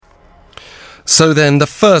So then, the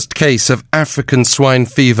first case of African swine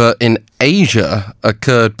fever in Asia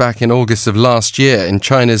occurred back in August of last year in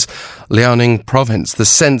China's Liaoning province. The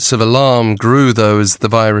sense of alarm grew, though, as the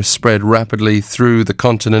virus spread rapidly through the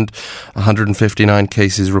continent. 159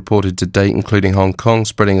 cases reported to date, including Hong Kong,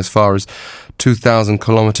 spreading as far as 2,000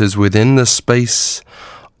 kilometres within the space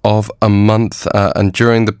of a month. And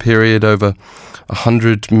during the period, over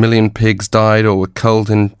 100 million pigs died or were culled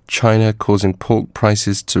in China, causing pork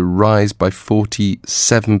prices to rise by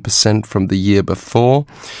 47% from the year before.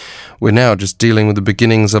 We're now just dealing with the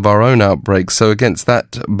beginnings of our own outbreak. So against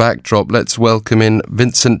that backdrop, let's welcome in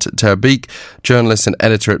Vincent Teer, Beek, journalist and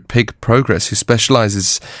editor at Pig Progress, who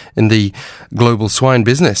specialises in the global swine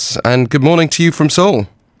business. And good morning to you from Seoul.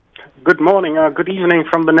 Good morning, good evening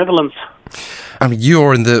from the Netherlands. I mean,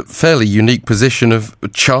 you're in the fairly unique position of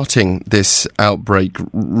charting this outbreak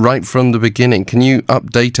right from the beginning. Can you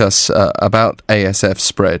update us about ASF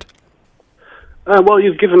spread? Well,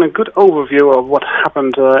 you've given a good overview of what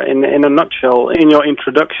happened in a nutshell in your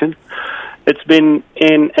introduction. It's been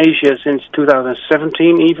in Asia since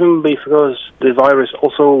 2017, even because the virus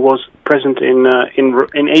also was present in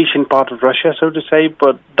Asian part of Russia, so to say,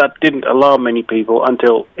 but that didn't alarm many people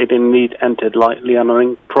until it indeed entered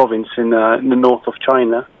Liaoning province in the north of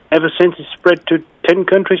China. Ever since it spread to 10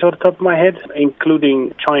 countries off the top of my head,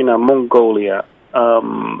 including China, Mongolia,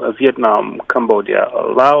 Vietnam, Cambodia,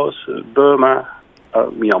 Laos, Burma,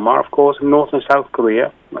 Myanmar, of course, North and South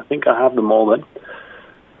Korea. I think I have them all then.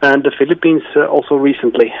 And the Philippines also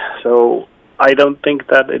recently. So I don't think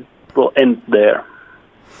that it will end there.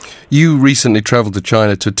 You recently travelled to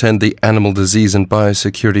China to attend the Animal Disease and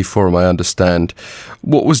Biosecurity Forum, I understand.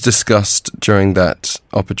 What was discussed during that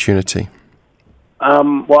opportunity?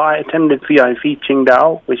 Well, I attended VIV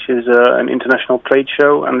Qingdao, which is an international trade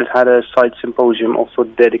show, and it had a site symposium also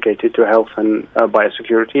dedicated to health and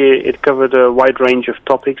biosecurity. It covered a wide range of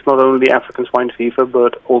topics, not only African swine fever,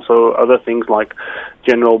 but also other things like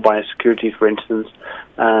general biosecurity, for instance.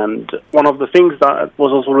 And one of the things that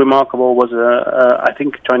was also remarkable was, I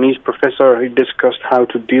think, a Chinese professor who discussed how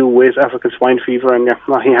to deal with African swine fever, and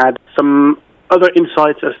he had some other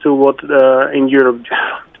insights as to what in Europe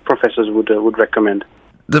professors would recommend.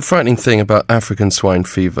 The frightening thing about African swine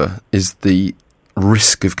fever is the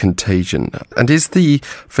risk of contagion. And is the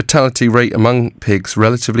fatality rate among pigs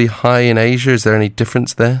relatively high in Asia? Is there any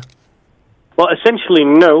difference there? Well, essentially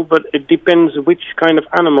no, but it depends which kind of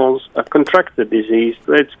animals contract the disease.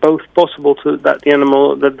 It's both possible that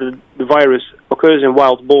the virus occurs in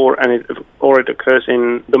wild boar or it occurs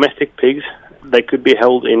in domestic pigs. They could be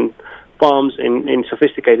held in farms, in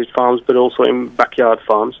sophisticated farms, but also in backyard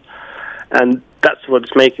farms. And that's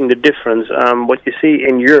what's making the difference. What you see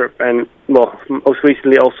in Europe and, well, most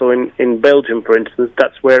recently also in Belgium, for instance,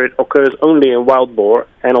 that's where it occurs only in wild boar.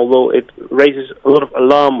 And although it raises a lot of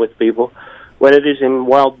alarm with people, when it is in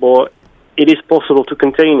wild boar, it is possible to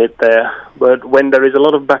contain it there. But when there is a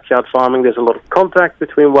lot of backyard farming, there's a lot of contact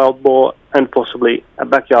between wild boar and possibly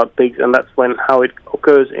backyard pigs, and that's how it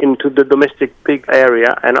occurs into the domestic pig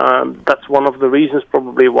area. And that's one of the reasons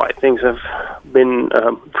probably why things have been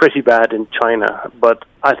pretty bad in China. But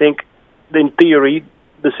I think, in theory,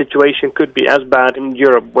 the situation could be as bad in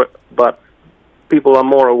Europe, but people are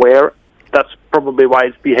more aware. That's probably why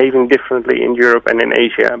it's behaving differently in Europe and in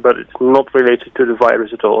Asia, but it's not related to the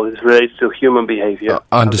virus at all. It's related to human behavior.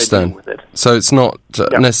 I understand. So it's not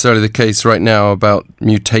necessarily the case right now about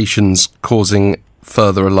mutations causing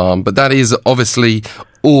further alarm, but that is obviously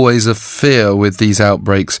always a fear with these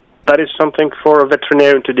outbreaks. That is something for a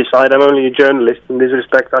veterinarian to decide. I'm only a journalist. In this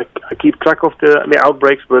respect, I keep track of the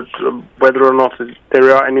outbreaks, but whether or not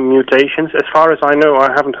there are any mutations, as far as I know,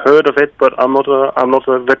 I haven't heard of it. But I'm not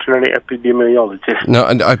a veterinary epidemiologist. No,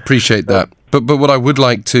 and I appreciate that. But what I would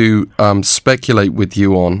like to speculate with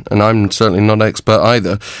you on, and I'm certainly not an expert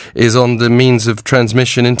either, is on the means of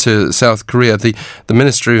transmission into South Korea. The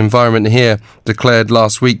Ministry of Environment here declared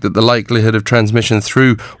last week that the likelihood of transmission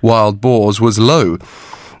through wild boars was low.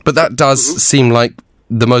 But that does seem like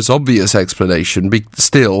the most obvious explanation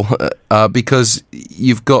because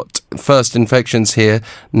you've got first infections here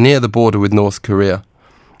near the border with North Korea.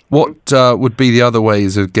 What would be the other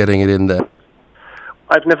ways of getting it in there?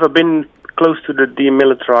 I've never been close to the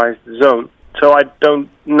demilitarized zone, so I don't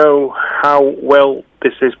know how well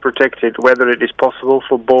this is protected, whether it is possible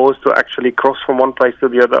for boars to actually cross from one place to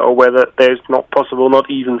the other, or whether there's not possible, not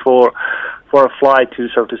even for a fly to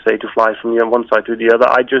fly from one side to the other.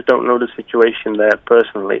 I just don't know the situation there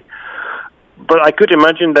personally. But I could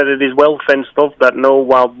imagine that it is well fenced off, that no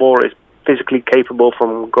wild boar is physically capable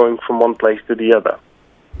from going from one place to the other.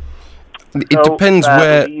 It depends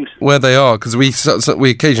where they are, because we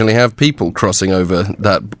occasionally have people crossing over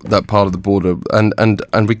that part of the border,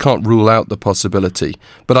 and we can't rule out the possibility.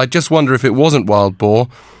 But I just wonder, if it wasn't wild boar,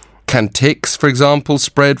 can ticks, for example,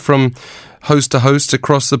 spread from host to host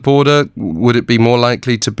across the border? Would it be more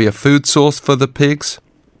likely to be a food source for the pigs?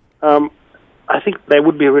 I think they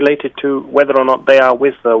would be related to whether or not they are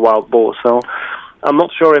with the wild boar. So I'm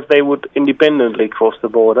not sure if they would independently cross the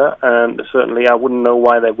border, and certainly I wouldn't know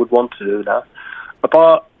why they would want to do that.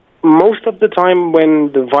 But most of the time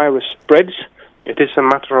when the virus spreads, it is a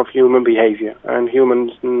matter of human behavior, and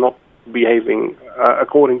humans not behaving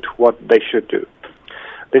according to what they should do.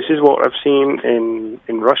 This is what I've seen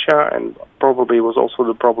in Russia, and probably was also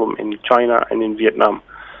the problem in China and in Vietnam.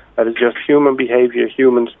 That is just human behavior,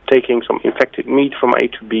 humans taking some infected meat from A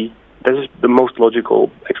to B. This is the most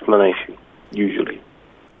logical explanation, usually.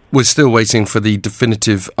 We're still waiting for the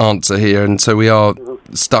definitive answer here, and so we are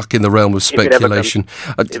stuck in the realm of speculation.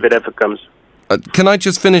 If it ever comes. Can I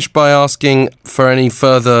just finish by asking for any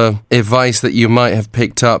further advice that you might have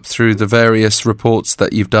picked up through the various reports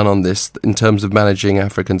that you've done on this in terms of managing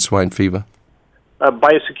African swine fever?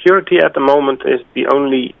 Biosecurity at the moment is the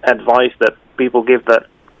only advice that people give that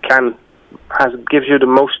gives you the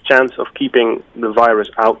most chance of keeping the virus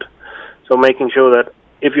out. So making sure that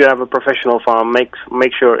if you have a professional farm, make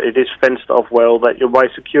sure it is fenced off well, that your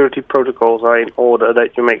biosecurity protocols are in order,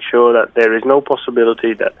 that you make sure that there is no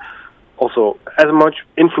possibility that also as much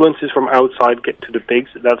influences from outside get to the pigs.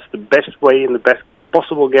 That's the best way and the best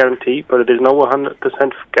possible guarantee, but it is no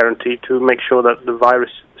 100% guarantee to make sure that the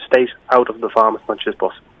virus stays out of the farm as much as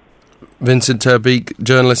possible. Vincent Teer, Beek,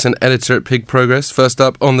 journalist and editor at Pig Progress, first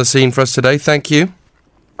up on the scene for us today. Thank you.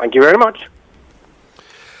 Thank you very much.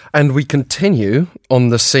 And we continue on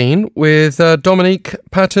the scene with Dominique,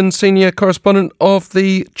 Patton, senior correspondent of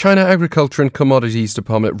the China Agriculture and Commodities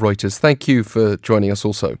Department at Reuters. Thank you for joining us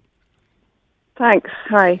also. Thanks.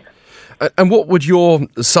 Hi. And what would your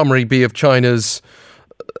summary be of China's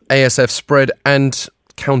ASF spread and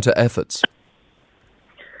counter efforts?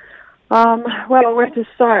 Well, where to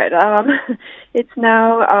start? It's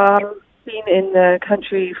now been in the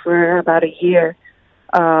country for about a year.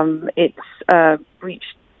 It's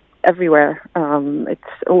reached everywhere. It's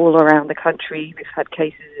all around the country. We've had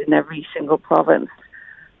cases in every single province,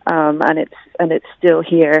 and it's still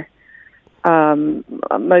here.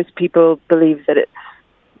 Most people believe that it's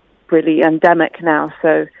really endemic now,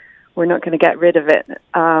 so we're not going to get rid of it.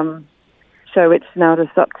 So it's now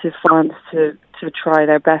just up to farms to try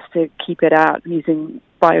their best to keep it out using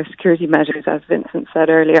biosecurity measures, as Vincent said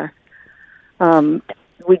earlier.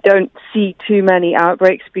 We don't see too many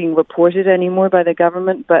outbreaks being reported anymore by the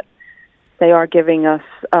government, but they are giving us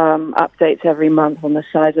updates every month on the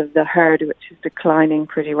size of the herd, which is declining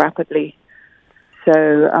pretty rapidly. So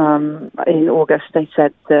in August, they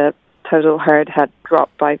said the total herd had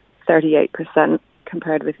dropped by 38%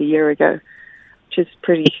 compared with a year ago, which is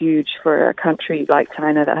pretty huge for a country like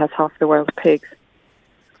China that has half the world's pigs.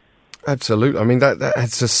 Absolutely. I mean, that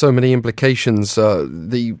has just so many implications.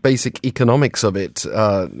 The basic economics of it,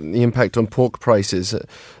 the impact on pork prices,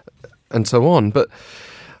 and so on. But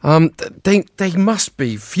they must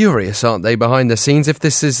be furious, aren't they, behind the scenes, if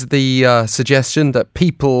this is the suggestion that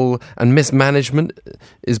people and mismanagement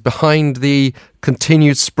is behind the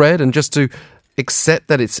continued spread, and just to accept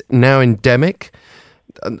that it's now endemic.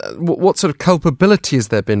 What sort of culpability has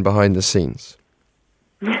there been behind the scenes?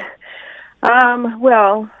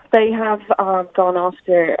 Well, they have gone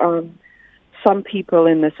after some people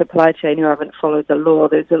in the supply chain who haven't followed the law.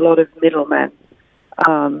 There's a lot of middlemen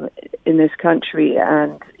in this country,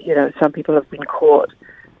 and some people have been caught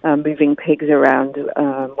moving pigs around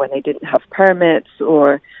when they didn't have permits,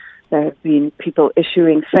 or there have been people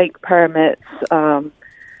issuing fake permits.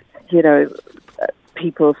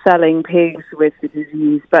 People selling pigs with the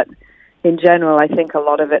disease, but in general, I think a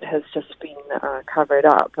lot of it has just been covered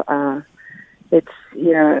up. It's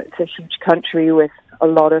a huge country with a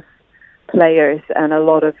lot of players and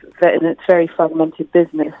and it's very fragmented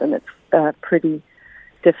business, and it's pretty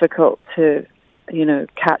difficult to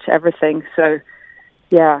catch everything. So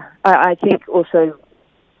yeah, I think also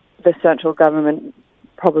the central government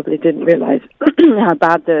probably didn't realize how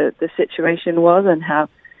bad the situation was and how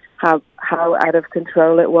out of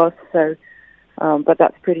control it was. So, but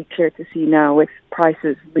that's pretty clear to see now with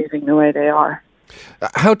prices moving the way they are.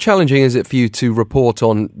 How challenging is it for you to report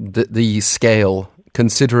on the scale,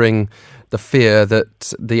 considering the fear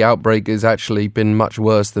that the outbreak has actually been much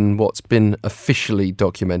worse than what's been officially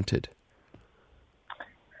documented?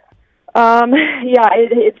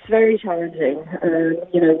 It's very challenging.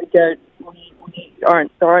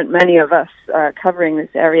 there aren't many of us covering this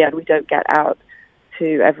area, and we don't get out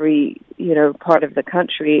to every part of the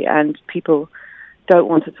country, and people don't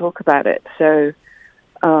want to talk about it. So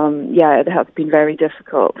it has been very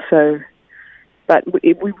difficult. So, but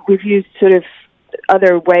we've used sort of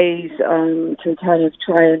other ways to kind of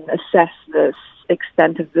try and assess the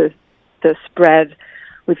extent of the spread.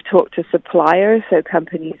 We've talked to suppliers, so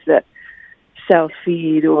companies that sell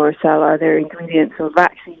feed or sell other ingredients or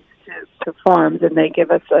vaccines to farms, and they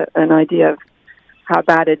give us an idea of how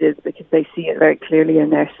bad it is because they see it very clearly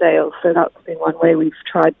in their sales. So that's been one way we've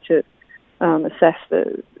tried to assess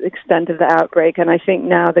the extent of the outbreak. And I think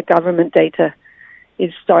now the government data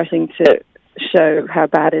is starting to show how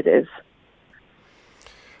bad it is.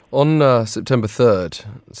 On September 3rd,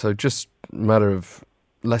 so just a matter of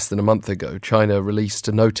less than a month ago, China released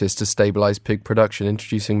a notice to stabilise pig production,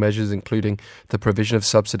 introducing measures including the provision of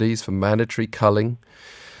subsidies for mandatory culling,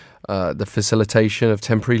 the facilitation of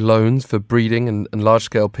temporary loans for breeding and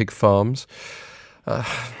large-scale pig farms.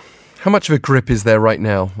 How much of a grip is there right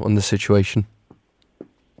now on the situation?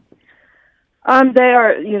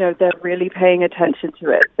 They're really paying attention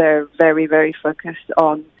to it. They're very, very focused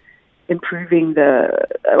on improving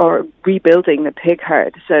or rebuilding the pig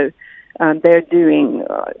herd. So they're doing,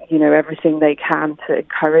 everything they can to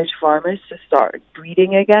encourage farmers to start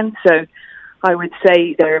breeding again. So I would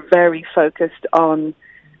say they're very focused on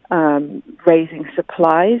raising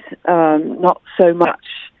supplies, not so much.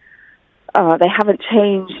 They haven't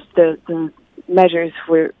changed the measures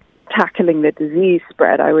for tackling the disease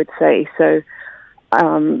spread, I would say. So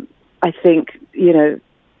I think,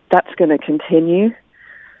 that's going to continue.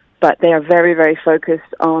 But they are very, very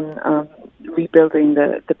focused on rebuilding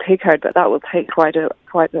the pig herd, but that will take quite a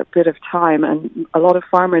bit of time. And a lot of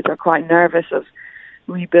farmers are quite nervous of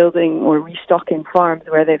rebuilding or restocking farms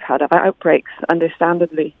where they've had outbreaks,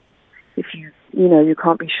 understandably. If you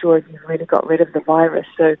can't be sure if you've really got rid of the virus.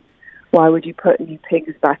 So why would you put new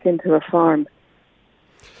pigs back into a farm?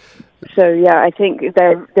 So I think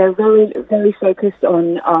they're very, very focused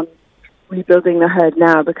on rebuilding the herd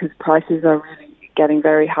now because prices are really getting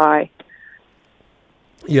very high.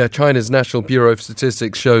 Yeah, China's National Bureau of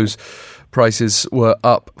Statistics shows prices were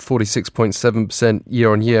up 46.7%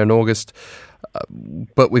 year on year in August.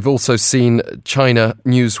 But we've also seen China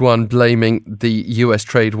News One blaming the US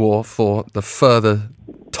trade war for the further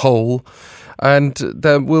toll. And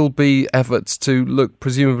there will be efforts to look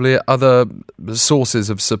presumably at other sources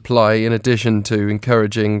of supply in addition to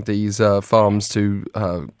encouraging these farms to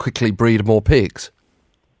quickly breed more pigs.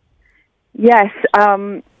 Yes, they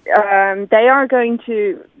are going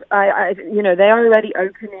to. They are already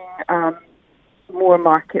opening more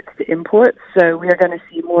markets to import. So we are going to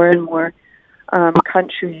see more and more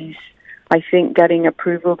countries, I think, getting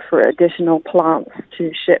approval for additional plants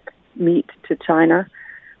to ship meat to China.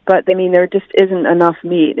 But there just isn't enough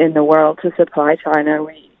meat in the world to supply China.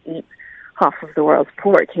 We eat half of the world's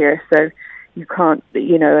pork here, so you can't.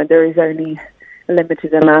 There is only a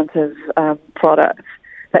limited amount of products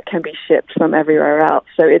that can be shipped from everywhere else.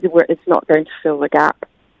 So it's not going to fill the gap.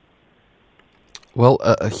 Well,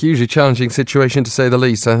 a hugely challenging situation to say the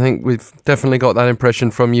least. I think we've definitely got that impression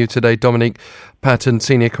from you today, Dominique. Patton,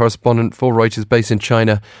 Senior Correspondent for Reuters based in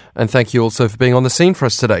China. And thank you also for being on the scene for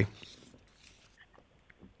us today.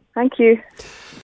 Thank you.